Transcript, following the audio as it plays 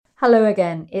Hello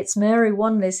again, it's Mary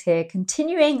Wanless here,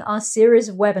 continuing our series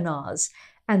of webinars.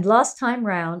 And last time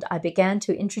round, I began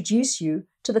to introduce you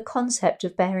to the concept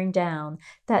of bearing down,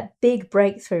 that big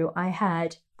breakthrough I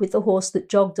had with the horse that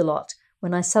jogged a lot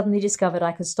when I suddenly discovered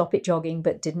I could stop it jogging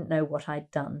but didn't know what I'd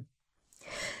done.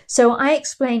 So I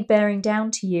explained bearing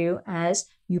down to you as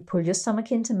you pull your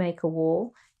stomach in to make a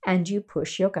wall and you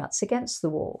push your guts against the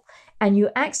wall. And you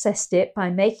accessed it by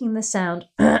making the sound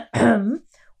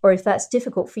or if that's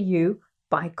difficult for you,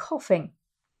 by coughing.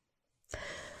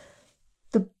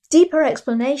 The deeper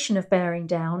explanation of bearing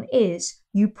down is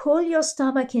you pull your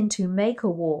stomach in to make a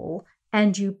wall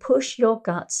and you push your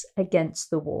guts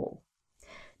against the wall.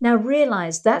 Now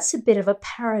realize that's a bit of a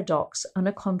paradox and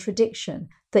a contradiction,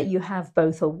 that you have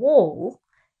both a wall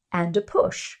and a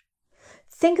push.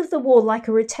 Think of the wall like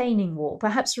a retaining wall,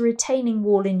 perhaps a retaining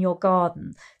wall in your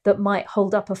garden that might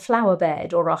hold up a flower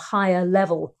bed or a higher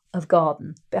level of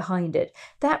garden behind it.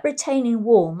 That retaining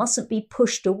wall mustn't be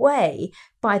pushed away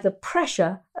by the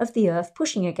pressure of the earth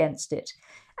pushing against it.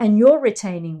 And your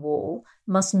retaining wall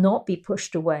must not be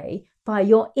pushed away by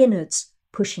your innards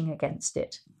pushing against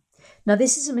it. Now,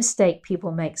 this is a mistake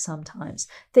people make sometimes.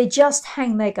 They just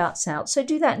hang their guts out. So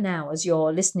do that now as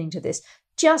you're listening to this.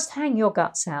 Just hang your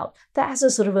guts out. That has a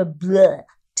sort of a blur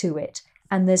to it,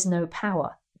 and there's no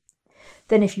power.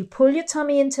 Then if you pull your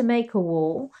tummy in to make a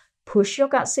wall, push your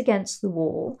guts against the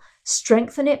wall,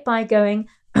 strengthen it by going,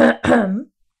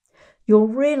 you'll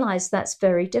realize that's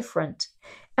very different.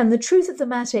 And the truth of the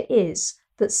matter is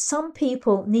that some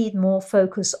people need more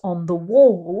focus on the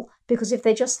wall, because if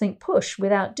they just think push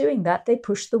without doing that, they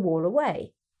push the wall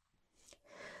away.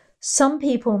 Some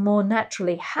people more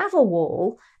naturally have a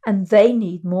wall and they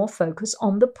need more focus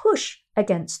on the push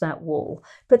against that wall.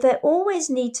 But there always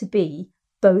need to be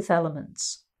both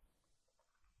elements.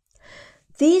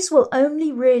 These will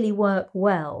only really work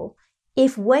well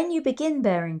if when you begin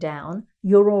bearing down,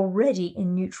 you're already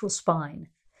in neutral spine.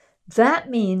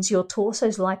 That means your torso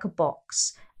is like a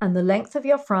box and the length of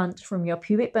your front from your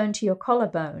pubic bone to your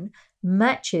collarbone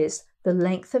matches the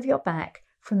length of your back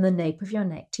from the nape of your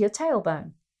neck to your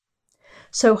tailbone.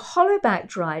 So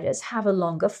hollow-backed riders have a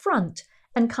longer front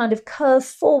and kind of curve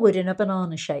forward in a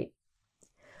banana shape.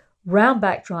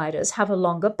 Round-backed riders have a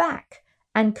longer back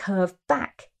and curve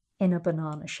back in a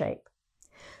banana shape.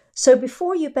 So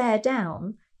before you bear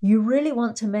down, you really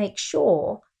want to make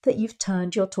sure that you've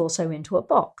turned your torso into a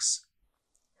box.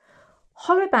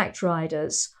 Hollow-backed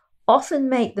riders often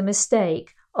make the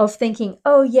mistake of thinking,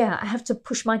 oh yeah, I have to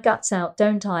push my guts out,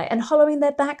 don't I? And hollowing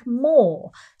their back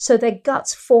more, so their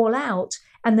guts fall out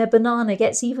and their banana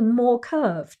gets even more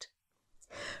curved.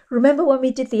 Remember when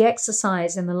we did the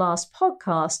exercise in the last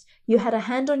podcast, you had a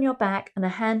hand on your back and a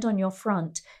hand on your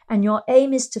front, and your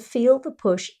aim is to feel the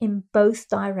push in both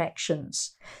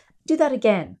directions. Do that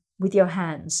again with your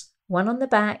hands, one on the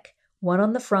back, one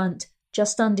on the front,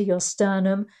 just under your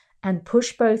sternum, and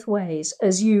push both ways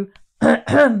as you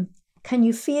can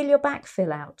you feel your back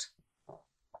fill out?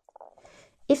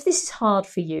 If this is hard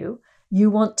for you, you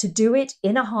want to do it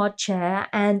in a hard chair,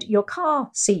 and your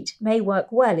car seat may work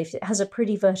well if it has a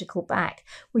pretty vertical back,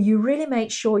 where you really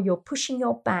make sure you're pushing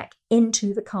your back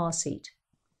into the car seat.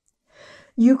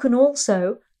 You can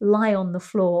also lie on the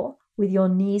floor with your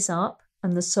knees up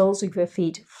and the soles of your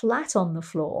feet flat on the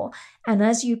floor, and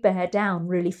as you bear down,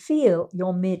 really feel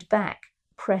your mid-back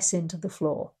press into the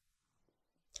floor.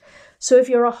 So if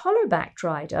you're a hollow-backed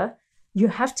rider, you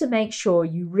have to make sure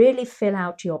you really fill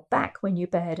out your back when you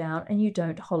bear down and you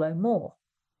don't hollow more.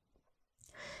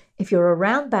 If you're a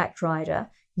round-backed rider,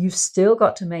 you've still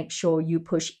got to make sure you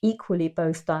push equally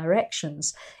both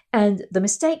directions. And the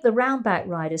mistake the round-backed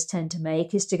riders tend to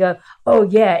make is to go, oh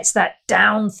yeah, it's that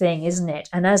down thing, isn't it?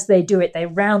 And as they do it, they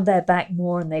round their back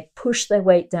more and they push their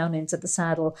weight down into the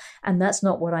saddle. And that's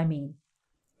not what I mean.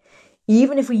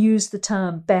 Even if we use the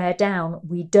term bear down,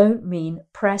 we don't mean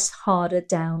press harder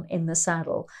down in the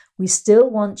saddle. We still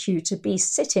want you to be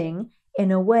sitting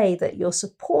in a way that you're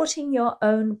supporting your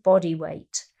own body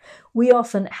weight. We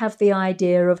often have the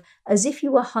idea of as if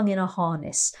you were hung in a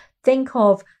harness. Think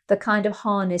of the kind of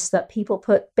harness that people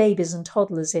put babies and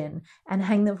toddlers in and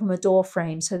hang them from a door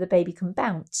frame so the baby can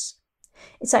bounce.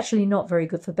 It's actually not very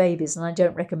good for babies, and I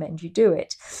don't recommend you do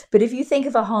it. But if you think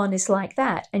of a harness like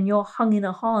that and you're hung in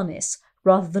a harness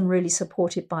rather than really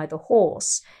supported by the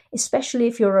horse, especially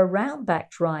if you're a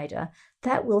round-backed rider,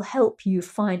 that will help you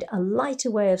find a lighter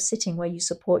way of sitting where you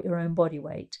support your own body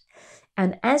weight.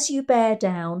 And as you bear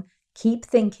down, keep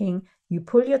thinking, you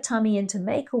pull your tummy in to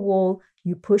make a wall,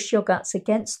 you push your guts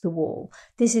against the wall.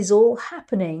 This is all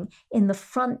happening in the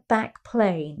front-back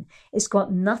plane. It's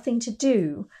got nothing to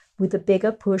do with a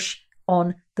bigger push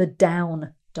on the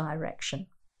down direction.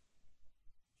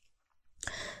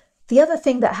 The other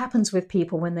thing that happens with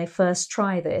people when they first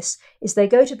try this is they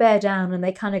go to bear down and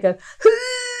they kind of go,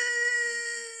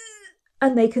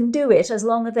 and they can do it as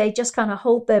long as they just kind of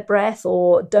hold their breath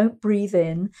or don't breathe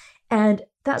in. And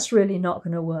that's really not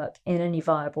going to work in any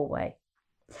viable way.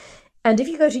 And if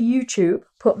you go to YouTube,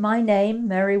 put my name,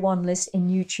 Mary Wanless, in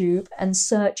YouTube and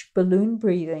search balloon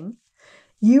breathing,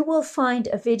 you will find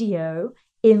a video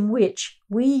in which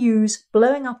we use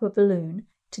blowing up a balloon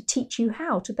to teach you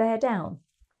how to bear down.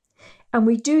 And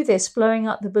we do this blowing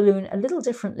up the balloon a little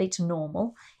differently to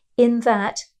normal, in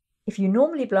that if you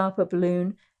normally blow up a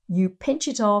balloon, you pinch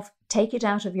it off, take it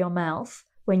out of your mouth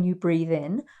when you breathe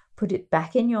in, put it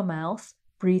back in your mouth,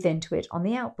 breathe into it on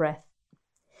the out breath.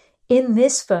 In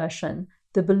this version,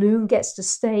 the balloon gets to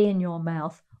stay in your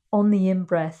mouth on the in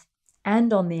breath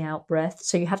and on the out breath,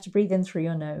 so you have to breathe in through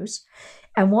your nose.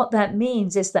 And what that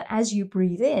means is that as you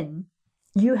breathe in,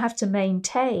 you have to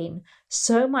maintain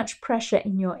so much pressure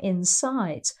in your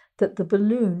insides that the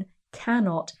balloon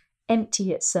cannot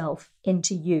empty itself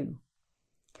into you.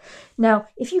 Now,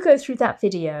 if you go through that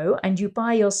video and you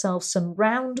buy yourself some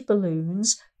round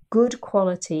balloons, good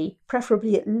quality,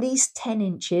 preferably at least 10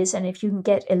 inches, and if you can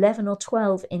get 11 or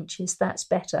 12 inches, that's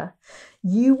better,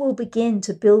 you will begin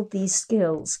to build these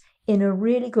skills in a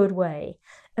really good way.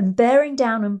 And bearing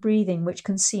down and breathing, which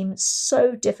can seem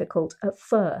so difficult at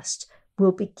first,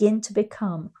 will begin to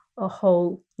become a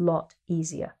whole lot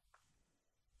easier.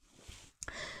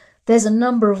 There's a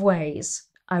number of ways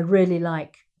I really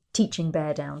like teaching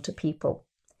bear down to people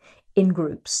in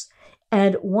groups.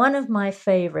 And one of my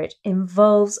favorite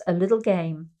involves a little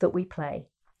game that we play.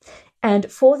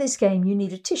 And for this game, you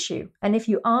need a tissue. And if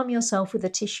you arm yourself with a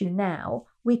tissue now,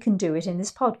 we can do it in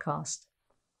this podcast.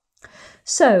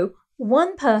 So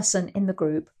one person in the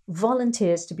group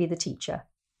volunteers to be the teacher.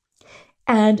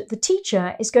 And the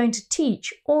teacher is going to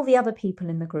teach all the other people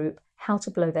in the group how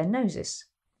to blow their noses.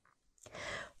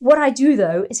 What I do,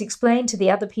 though, is explain to the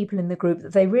other people in the group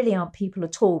that they really aren't people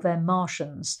at all. They're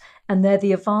Martians, and they're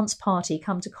the advance party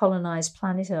come to colonize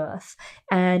planet Earth.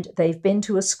 And they've been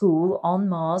to a school on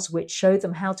Mars which showed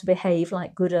them how to behave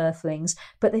like good Earthlings,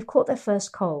 but they've caught their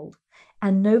first cold,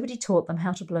 and nobody taught them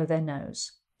how to blow their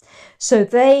nose. So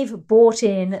they've brought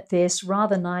in this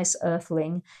rather nice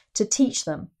Earthling to teach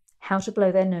them how to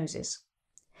blow their noses.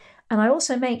 And I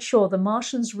also make sure the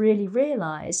Martians really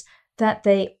realize that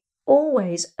they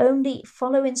always only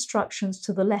follow instructions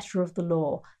to the letter of the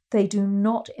law. They do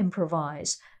not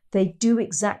improvise. They do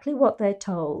exactly what they're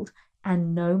told,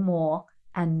 and no more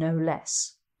and no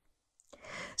less.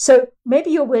 So maybe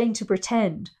you're willing to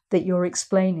pretend that you're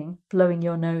explaining blowing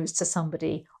your nose to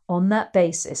somebody on that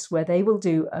basis, where they will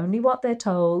do only what they're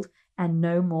told and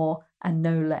no more and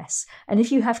no less. And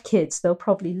if you have kids, they'll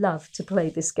probably love to play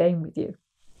this game with you.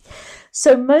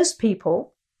 So most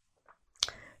people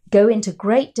go into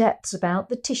great depths about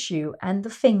the tissue and the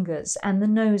fingers and the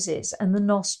noses and the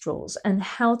nostrils and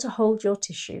how to hold your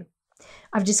tissue.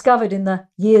 I've discovered in the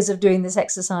years of doing this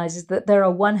exercise that there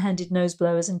are one-handed nose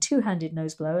blowers and two-handed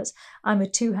nose blowers. I'm a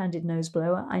two-handed nose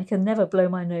blower. I can never blow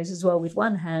my nose as well with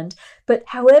one hand, but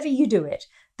however you do it,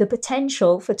 the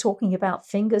potential for talking about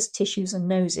fingers, tissues, and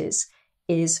noses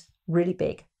is really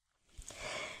big.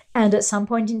 And at some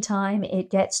point in time, it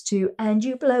gets to, and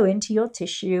you blow into your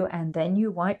tissue, and then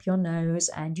you wipe your nose,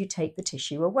 and you take the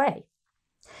tissue away.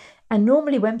 And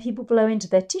normally when people blow into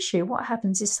their tissue, what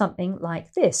happens is something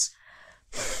like this.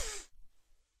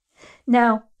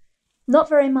 Now, not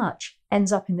very much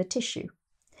ends up in the tissue.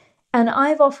 And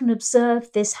I've often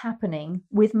observed this happening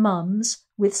with mums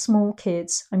with small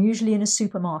kids. I'm usually in a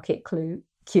supermarket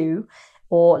queue,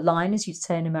 or line, as you'd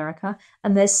say in America,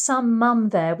 and there's some mum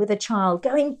there with a child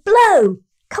going, blow,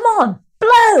 come on,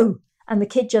 blow. And the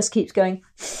kid just keeps going,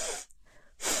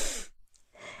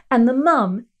 and the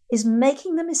mum is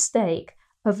making the mistake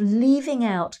of leaving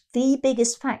out the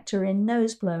biggest factor in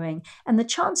nose blowing. And the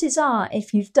chances are,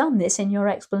 if you've done this in your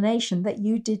explanation, that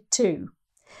you did too.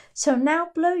 So now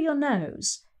blow your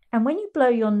nose. And when you blow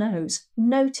your nose,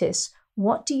 notice,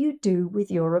 what do you do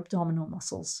with your abdominal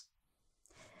muscles?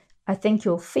 I think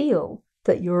you'll feel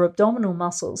that your abdominal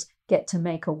muscles get to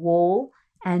make a wall,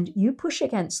 and you push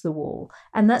against the wall.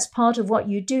 And that's part of what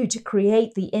you do to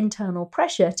create the internal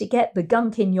pressure to get the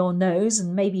gunk in your nose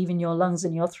and maybe even your lungs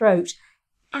and your throat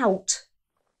out.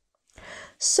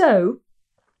 So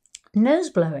nose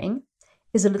blowing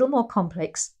is a little more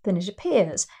complex than it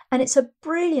appears. And it's a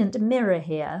brilliant mirror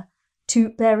here to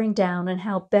bearing down and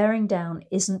how bearing down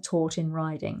isn't taught in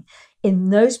riding. In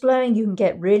nose blowing, you can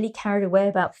get really carried away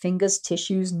about fingers,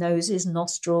 tissues, noses,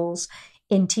 nostrils.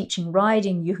 in teaching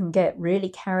riding, you can get really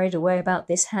carried away about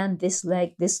this hand, this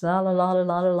leg, this la la la la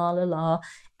la la la la.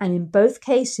 And in both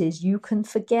cases, you can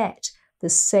forget the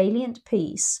salient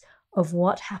piece of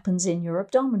what happens in your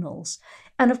abdominals.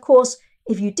 And of course,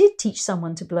 if you did teach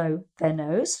someone to blow their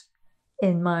nose,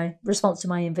 in my response to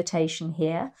my invitation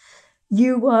here,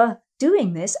 you were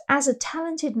doing this as a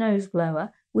talented nose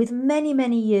blower with many,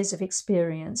 many years of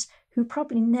experience who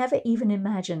probably never even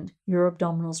imagined your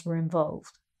abdominals were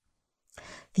involved.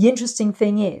 The interesting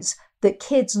thing is that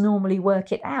kids normally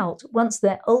work it out once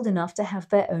they're old enough to have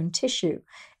their own tissue.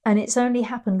 And it's only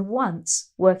happened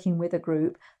once working with a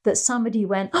group that somebody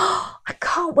went, "Oh, I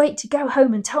can't wait to go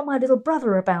home and tell my little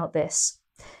brother about this."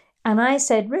 And I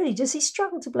said, "Really, does he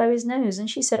struggle to blow his nose?" And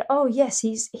she said, "Oh, yes,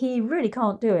 he really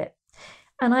can't do it."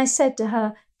 And I said to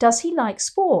her, "Does he like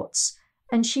sports?"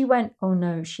 And she went, "Oh,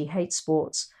 no, she hates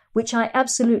sports," which I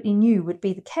absolutely knew would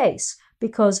be the case,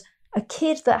 because a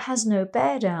kid that has no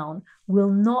bear down will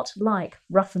not like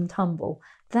rough and tumble.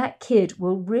 That kid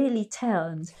will really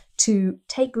tend to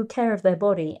take good care of their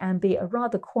body and be a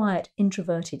rather quiet,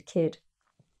 introverted kid.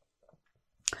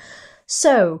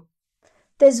 So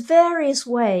there's various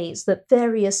ways that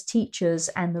various teachers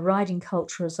and the riding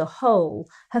culture as a whole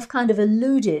have kind of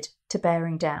alluded to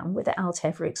bearing down without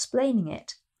ever explaining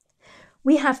it.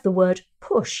 We have the word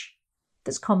push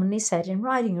that's commonly said in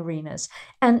riding arenas.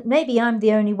 And maybe I'm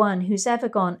the only one who's ever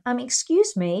gone,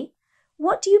 excuse me,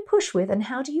 what do you push with and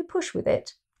how do you push with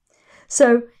it?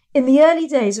 So in the early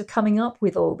days of coming up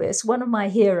with all this, one of my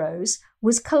heroes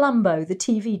was Columbo, the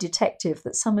TV detective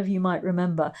that some of you might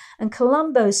remember. And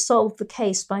Columbo solved the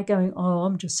case by going, "Oh,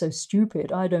 I'm just so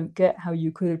stupid. I don't get how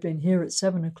you could have been here at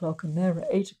 7 o'clock and there at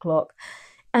 8 o'clock.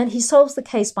 And he solves the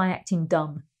case by acting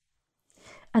dumb.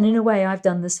 And in a way, I've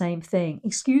done the same thing.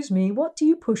 Excuse me, what do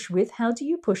you push with? How do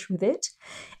you push with it?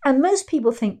 And most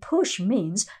people think push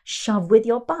means shove with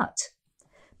your butt.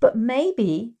 But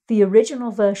maybe the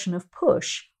original version of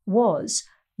push was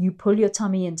you pull your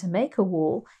tummy in to make a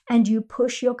wall and you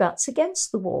push your guts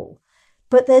against the wall.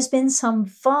 But there's been some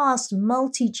vast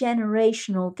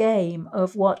multi-generational game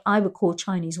of what I would call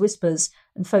Chinese whispers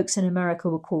and folks in America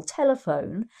would call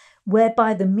telephone,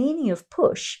 whereby the meaning of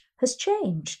push has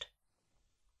changed.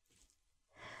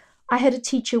 I had a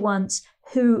teacher once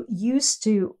who used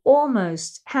to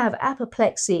almost have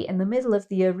apoplexy in the middle of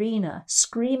the arena,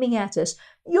 screaming at us,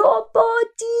 "Your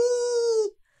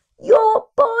body! Your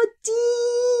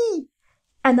body!"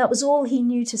 And that was all he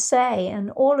knew to say.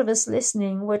 And all of us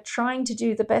listening were trying to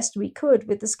do the best we could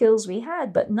with the skills we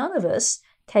had, but none of us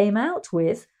came out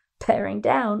with bearing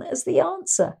down as the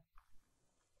answer.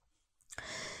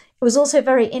 It was also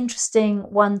very interesting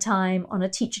one time on a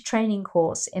teacher training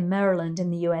course in Maryland in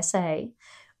the USA.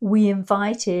 We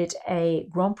invited a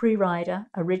Grand Prix rider,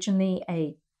 originally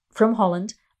from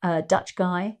Holland, a Dutch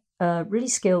guy, a really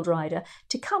skilled rider,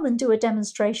 to come and do a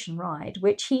demonstration ride,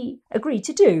 which he agreed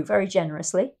to do very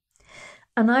generously.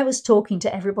 And I was talking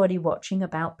to everybody watching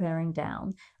about bearing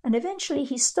down, and eventually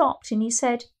he stopped and he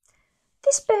said,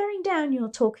 "This bearing down you're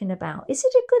talking about, is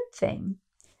it a good thing?"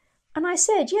 And I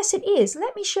said, "Yes, it is.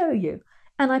 Let me show you."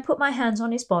 And I put my hands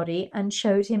on his body and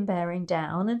showed him bearing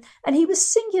down. And he was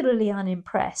singularly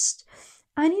unimpressed.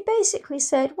 And he basically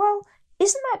said, "Well,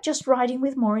 isn't that just riding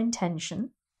with more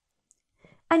intention?"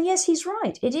 And yes, he's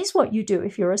right. It is what you do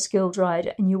if you're a skilled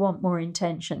rider and you want more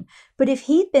intention. But if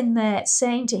he'd been there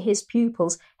saying to his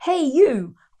pupils, "Hey,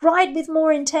 you, ride with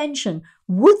more intention,"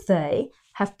 would they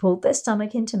have pulled their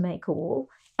stomach in to make a wall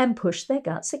and pushed their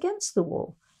guts against the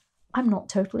wall? I'm not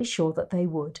totally sure that they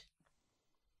would.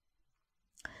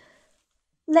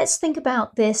 Let's think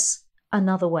about this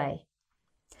another way.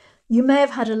 You may have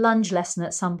had a lunge lesson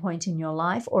at some point in your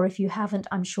life, or if you haven't,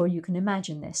 I'm sure you can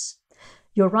imagine this.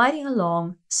 You're riding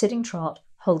along, sitting trot,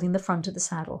 holding the front of the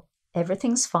saddle.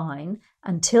 Everything's fine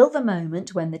until the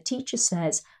moment when the teacher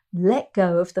says, "Let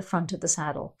go of the front of the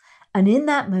saddle." And in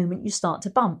that moment, you start to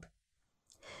bump.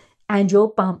 And you'll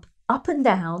bump up and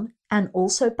down and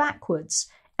also backwards.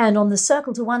 And on the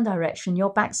circle to one direction, your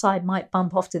backside might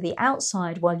bump off to the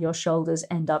outside while your shoulders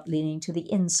end up leaning to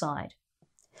the inside.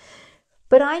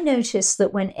 But I noticed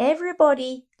that when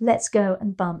everybody lets go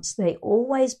and bumps, they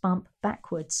always bump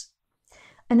backwards.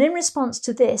 And in response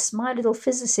to this, my little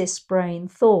physicist's brain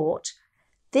thought,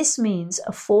 this means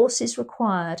a force is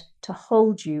required to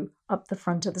hold you up the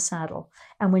front of the saddle.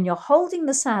 And when you're holding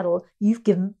the saddle, you've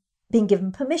been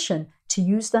given permission to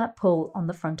use that pull on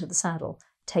the front of the saddle.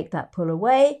 Take that pull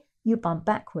away, you bump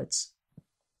backwards.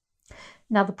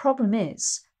 Now, the problem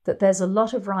is that there's a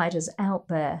lot of riders out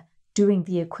there doing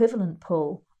the equivalent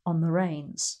pull on the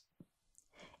reins.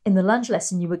 In the lunge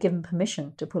lesson, you were given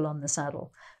permission to pull on the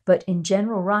saddle, but in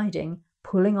general riding,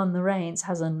 pulling on the reins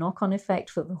has a knock-on effect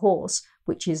for the horse,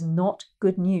 which is not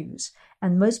good news.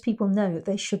 And most people know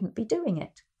they shouldn't be doing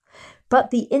it.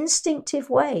 But the instinctive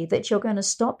way that you're going to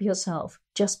stop yourself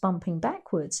just bumping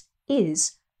backwards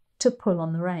is to pull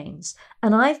on the reins.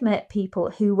 And I've met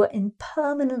people who were in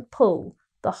permanent pull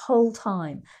the whole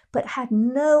time, but had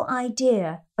no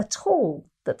idea at all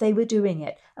that they were doing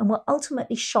it, and were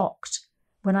ultimately shocked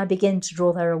when I began to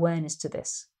draw their awareness to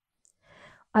this.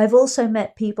 I've also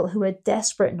met people who are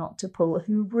desperate not to pull,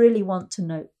 who really want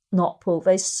to not pull.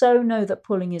 They so know that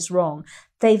pulling is wrong.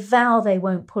 They vow they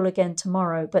won't pull again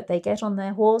tomorrow, but they get on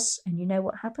their horse and you know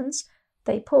what happens?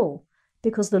 They pull,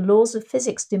 because the laws of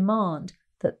physics demand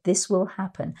that this will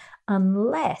happen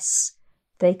unless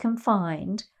they can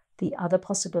find the other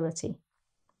possibility.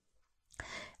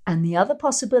 And the other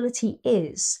possibility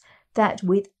is that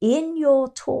within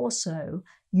your torso,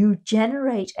 you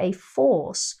generate a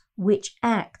force which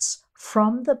acts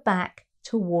from the back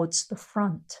towards the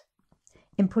front.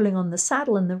 In pulling on the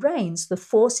saddle and the reins, the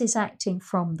force is acting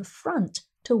from the front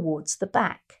towards the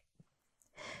back.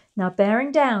 Now,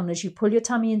 bearing down as you pull your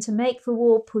tummy in to make the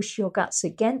wall, push your guts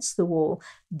against the wall,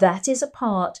 that is a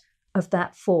part of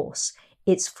that force.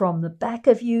 It's from the back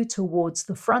of you towards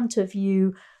the front of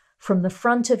you. From the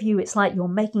front of you, it's like you're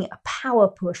making a power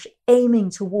push,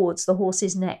 aiming towards the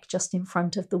horse's neck just in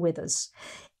front of the withers.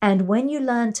 And when you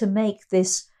learn to make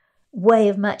this way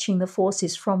of matching the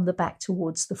forces from the back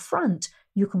towards the front,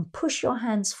 you can push your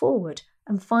hands forward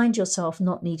and find yourself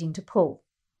not needing to pull.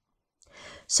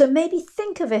 So maybe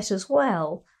think of it as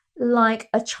well like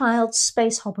a child's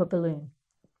space hopper balloon.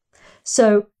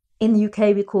 So in the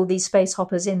UK, we call these space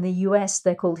hoppers. In the US,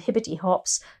 they're called hibbity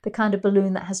hops, the kind of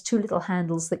balloon that has two little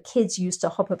handles that kids used to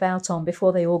hop about on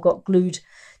before they all got glued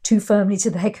too firmly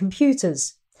to their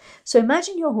computers. So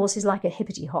imagine your horse is like a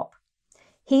hibbity hop.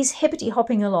 He's hibbity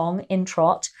hopping along in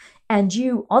trot, and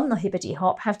you on the hibbity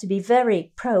hop have to be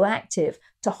very proactive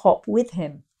to hop with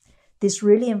him. This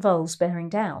really involves bearing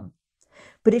down.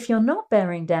 But if you're not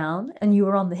bearing down and you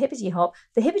were on the hibbity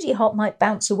hop might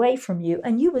bounce away from you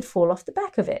and you would fall off the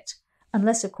back of it,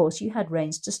 unless, of course, you had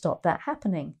reins to stop that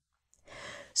happening.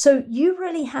 So you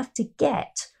really have to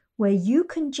get where you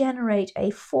can generate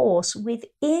a force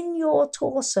within your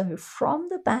torso from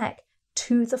the back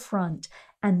to the front.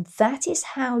 And that is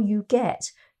how you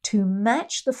get to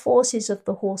match the forces of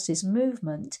the horse's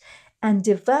movement and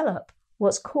develop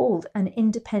what's called an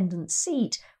independent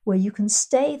seat, where you can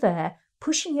stay there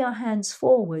pushing your hands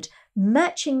forward,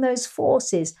 matching those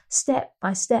forces step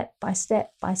by step by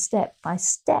step by step by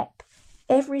step,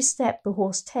 every step the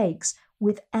horse takes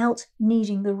without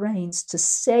needing the reins to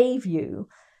save you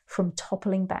from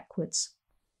toppling backwards.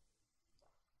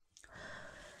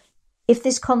 If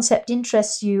this concept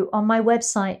interests you, on my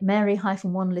website,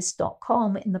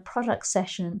 mary-wanlist.com, in the product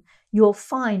section, you'll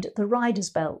find the rider's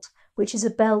belt, which is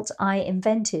a belt I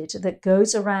invented that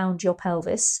goes around your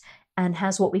pelvis and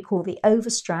has what we call the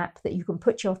overstrap that you can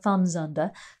put your thumbs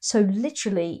under. So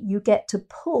literally you get to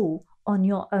pull on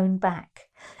your own back.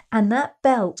 And that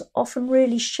belt often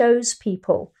really shows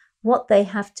people what they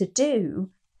have to do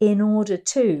in order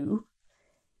to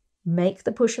make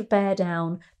the push of bear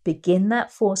down, begin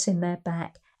that force in their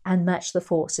back and match the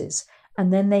forces.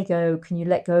 And then they go, can you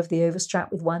let go of the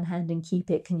overstrap with one hand and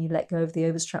keep it? Can you let go of the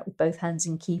overstrap with both hands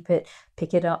and keep it?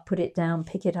 Pick it up, put it down,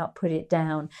 pick it up, put it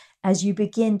down, as you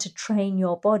begin to train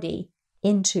your body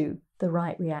into the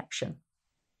right reaction.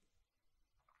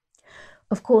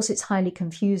 Of course, it's highly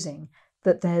confusing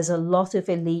that there's a lot of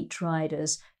elite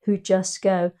riders who just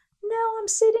go, no, I'm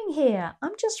sitting here.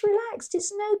 I'm just relaxed.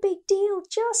 It's no big deal.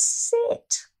 Just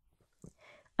sit.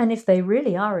 And if they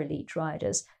really are elite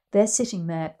riders, they're sitting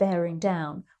there bearing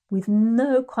down with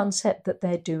no concept that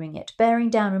they're doing it. Bearing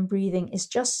down and breathing is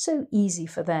just so easy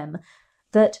for them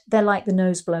that they're like the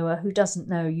nose blower who doesn't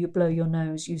know you blow your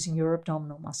nose using your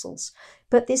abdominal muscles.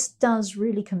 But this does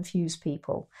really confuse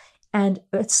people. And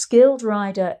a skilled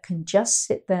rider can just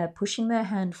sit there pushing their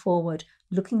hand forward,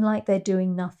 looking like they're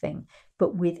doing nothing.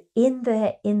 But within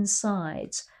their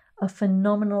insides, a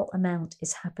phenomenal amount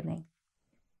is happening.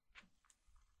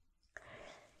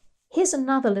 Here's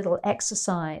another little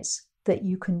exercise that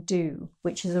you can do,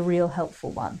 which is a real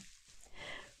helpful one.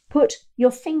 Put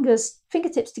your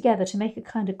fingertips together to make a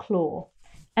kind of claw,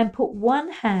 and put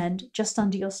one hand just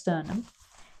under your sternum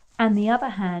and the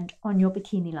other hand on your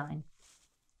bikini line.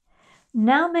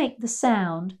 Now make the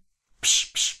sound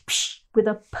psh, psh, psh, with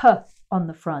a p on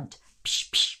the front. Psh,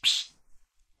 psh, psh.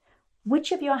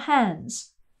 Which of your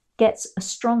hands gets a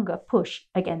stronger push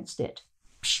against it?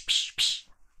 Psh, psh, psh.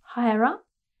 Higher up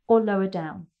or lower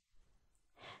down?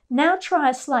 Now try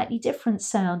a slightly different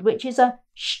sound, which is a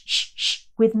sh, sh, sh,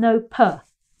 with no p.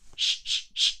 Sh, sh,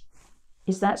 sh.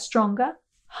 Is that stronger,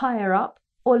 higher up,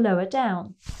 or lower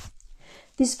down?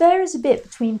 This varies a bit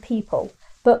between people,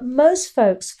 but most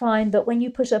folks find that when you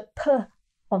put a p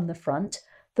on the front,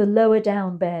 the lower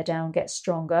down bear down gets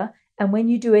stronger, and when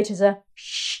you do it as a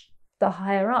sh, the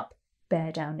higher up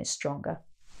bear down is stronger.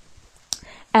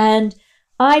 And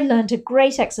I learned a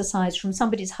great exercise from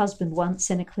somebody's husband once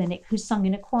in a clinic who sung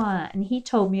in a choir, and he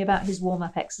told me about his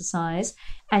warm-up exercise.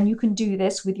 And you can do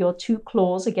this with your two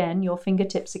claws, again, your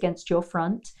fingertips against your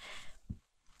front.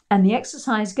 And the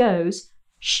exercise goes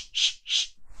sh, sh,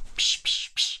 sh, psh,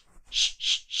 psh, psh, sh,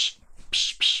 sh, sh,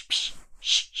 psh, psh, psh,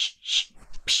 sh, sh, sh,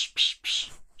 psh, psh,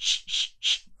 psh, sh, sh,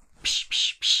 sh, psh,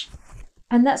 psh, psh.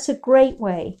 And that's a great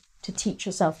way to teach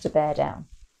yourself to bear down.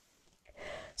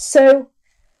 So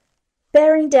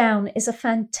bearing down is a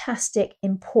fantastic,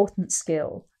 important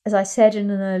skill. As I said in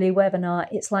an early webinar,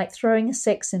 it's like throwing a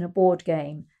 6 in a board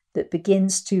game that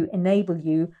begins to enable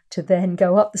you to then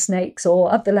go up the snakes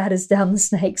or up the ladders, down the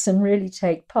snakes, and really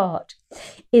take part.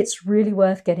 It's really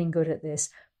worth getting good at this.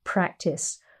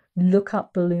 Practice. Look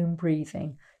up balloon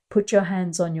breathing. Put your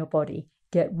hands on your body.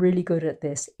 Get really good at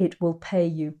this. It will pay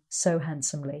you so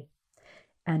handsomely.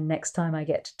 And next time I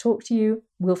get to talk to you,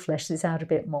 we'll flesh this out a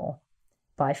bit more.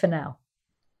 Bye for now.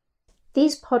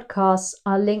 These podcasts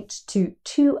are linked to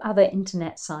 2 other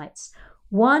internet sites.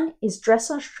 One is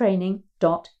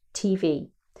dressagetraining.tv,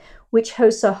 which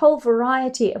hosts a whole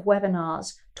variety of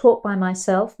webinars taught by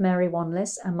myself, Mary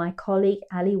Wanless, and my colleague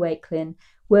Ali Wakelin,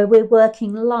 where we're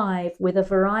working live with a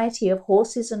variety of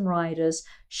horses and riders,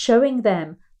 showing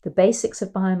them the basics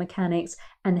of biomechanics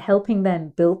and helping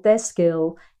them build their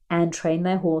skill and train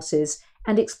their horses,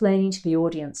 and explaining to the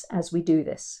audience as we do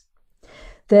this.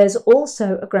 There's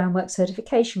also a groundwork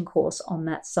certification course on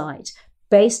that site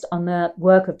based on the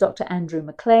work of Dr. Andrew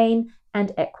McLean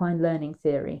and equine learning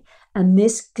theory. And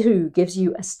this too gives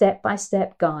you a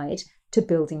step-by-step guide to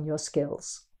building your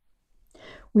skills.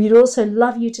 We'd also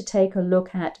love you to take a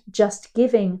look at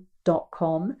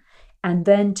justgiving.com and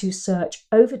then to search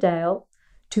Overdale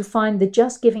to find the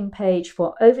Just Giving page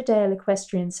for Overdale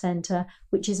Equestrian Centre,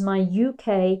 which is my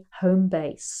UK home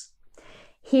base.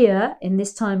 Here, in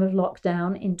this time of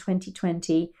lockdown in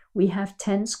 2020, we have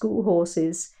 10 school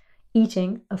horses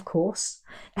eating, of course,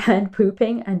 and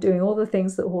pooping and doing all the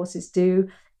things that horses do,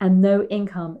 and no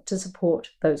income to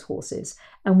support those horses.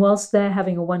 And whilst they're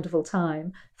having a wonderful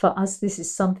time, for us, this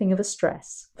is something of a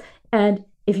stress. And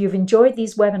if you've enjoyed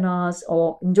these webinars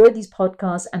or enjoyed these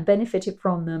podcasts and benefited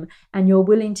from them, and you're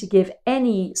willing to give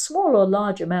any small or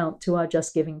large amount to our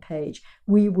Just Giving page,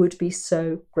 we would be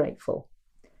so grateful.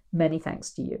 Many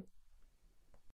thanks to you.